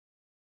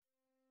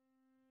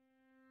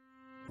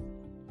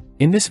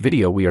In this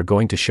video we are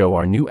going to show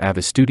our new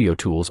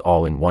AvizStudioTools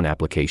all-in-one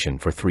application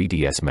for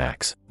 3ds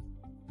Max.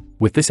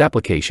 With this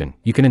application,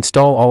 you can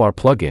install all our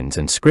plugins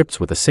and scripts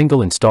with a single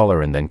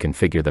installer and then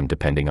configure them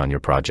depending on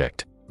your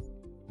project.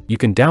 You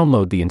can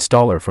download the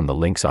installer from the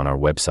links on our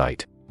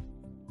website.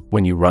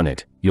 When you run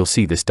it, you'll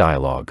see this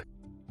dialog.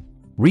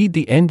 Read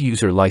the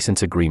end-user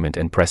license agreement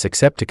and press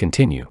Accept to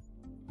continue.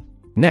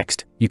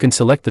 Next, you can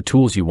select the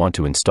tools you want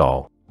to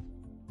install.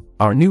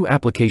 Our new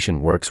application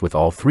works with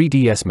all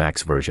 3ds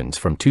Max versions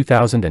from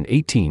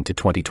 2018 to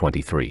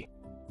 2023.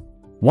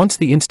 Once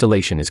the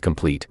installation is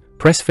complete,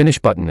 press Finish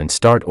button and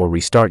start or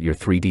restart your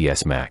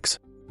 3ds Max.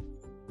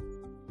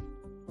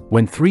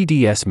 When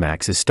 3ds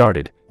Max is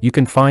started, you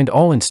can find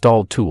all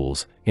installed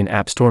tools in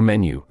App Store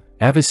menu,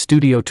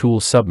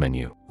 AvizStudioTools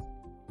submenu.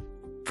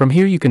 From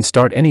here you can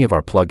start any of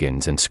our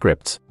plugins and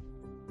scripts.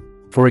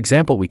 For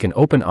example, we can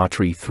open a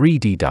tree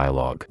 3D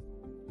dialog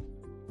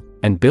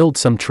and build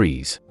some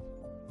trees.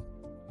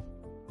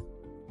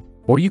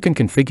 Or you can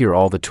configure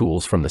all the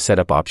tools from the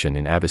Setup option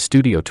in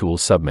AvizStudioTools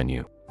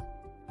submenu.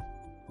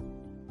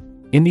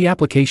 In the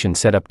Application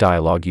Setup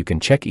dialog you can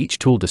check each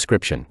tool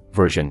description,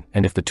 version,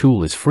 and if the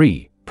tool is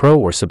free, pro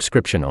or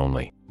subscription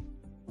only.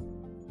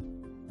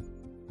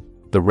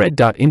 The red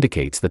dot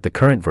indicates that the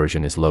current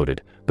version is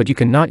loaded, but you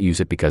cannot use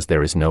it because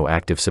there is no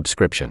active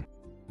subscription.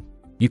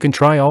 You can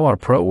try all our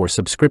pro or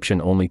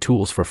subscription-only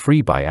tools for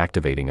free by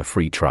activating a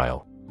free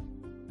trial.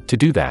 To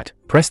do that,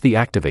 press the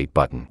Activate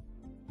button.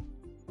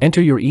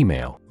 Enter your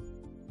email.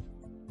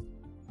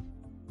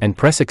 And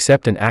press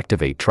Accept and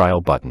Activate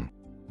Trial button.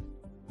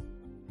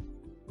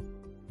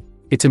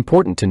 It's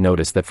important to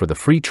notice that for the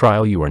free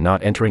trial you are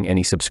not entering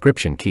any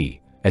subscription key,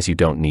 as you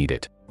don't need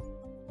it.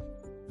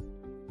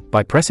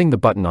 By pressing the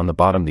button on the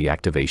bottom, the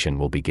activation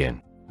will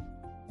begin.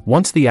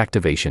 Once the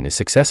activation is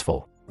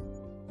successful,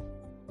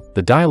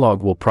 the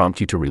dialog will prompt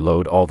you to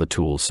reload all the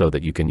tools so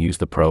that you can use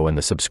the Pro and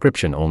the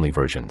subscription-only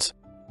versions.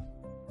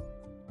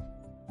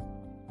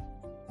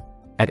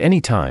 At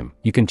any time,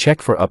 you can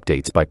check for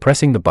updates by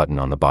pressing the button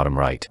on the bottom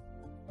right.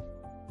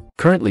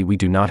 Currently we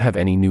do not have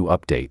any new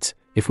updates.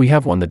 If we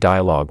have one, the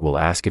dialog will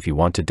ask if you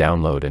want to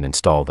download and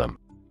install them.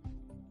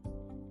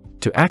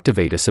 To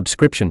activate a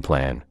subscription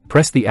plan,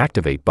 press the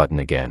Activate button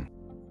again.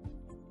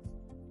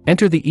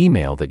 Enter the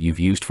email that you've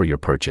used for your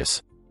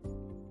purchase.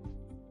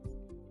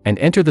 And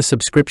enter the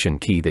subscription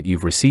key that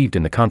you've received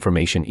in the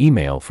confirmation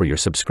email for your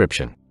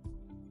subscription.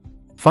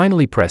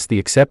 Finally, press the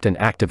Accept and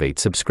Activate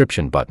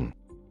Subscription button.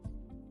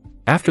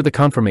 After the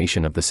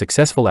confirmation of the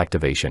successful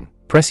activation,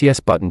 press Yes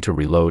button to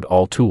reload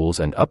all tools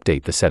and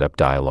update the setup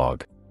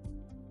dialog.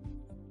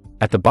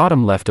 At the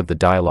bottom left of the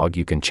dialog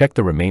you can check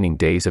the remaining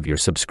days of your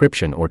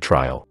subscription or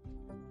trial.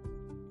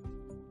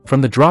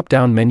 From the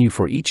drop-down menu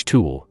for each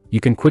tool,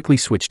 you can quickly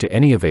switch to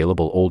any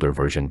available older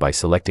version by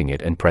selecting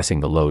it and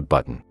pressing the Load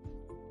button.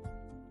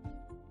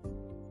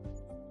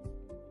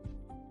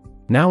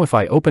 Now if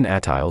I open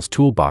Attile's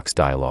Toolbox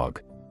dialog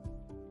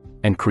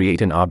and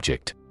create an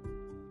object,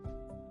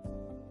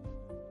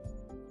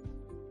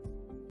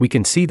 we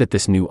can see that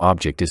this new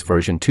object is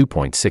version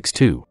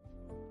 2.62.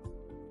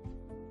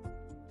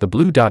 The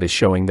blue dot is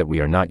showing that we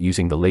are not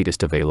using the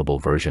latest available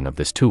version of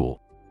this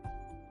tool.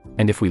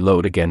 And if we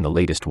load again the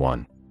latest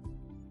one,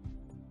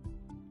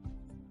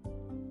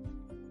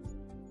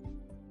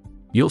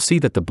 you'll see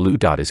that the blue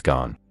dot is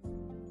gone.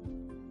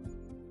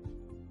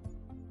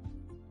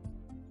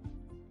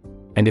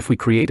 And if we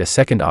create a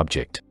second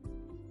object,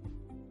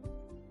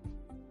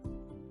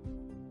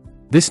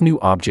 this new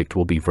object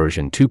will be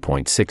version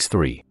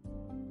 2.63.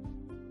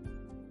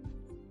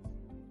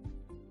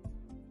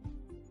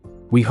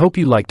 We hope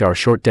you liked our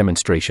short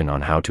demonstration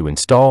on how to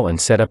install and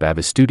set up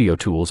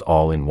AvizStudioTools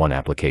all-in-one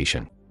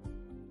application.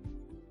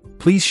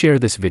 Please share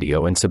this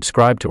video and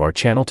subscribe to our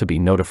channel to be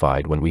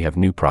notified when we have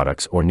new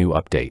products or new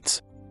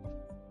updates.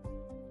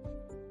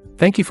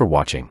 Thank you for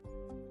watching.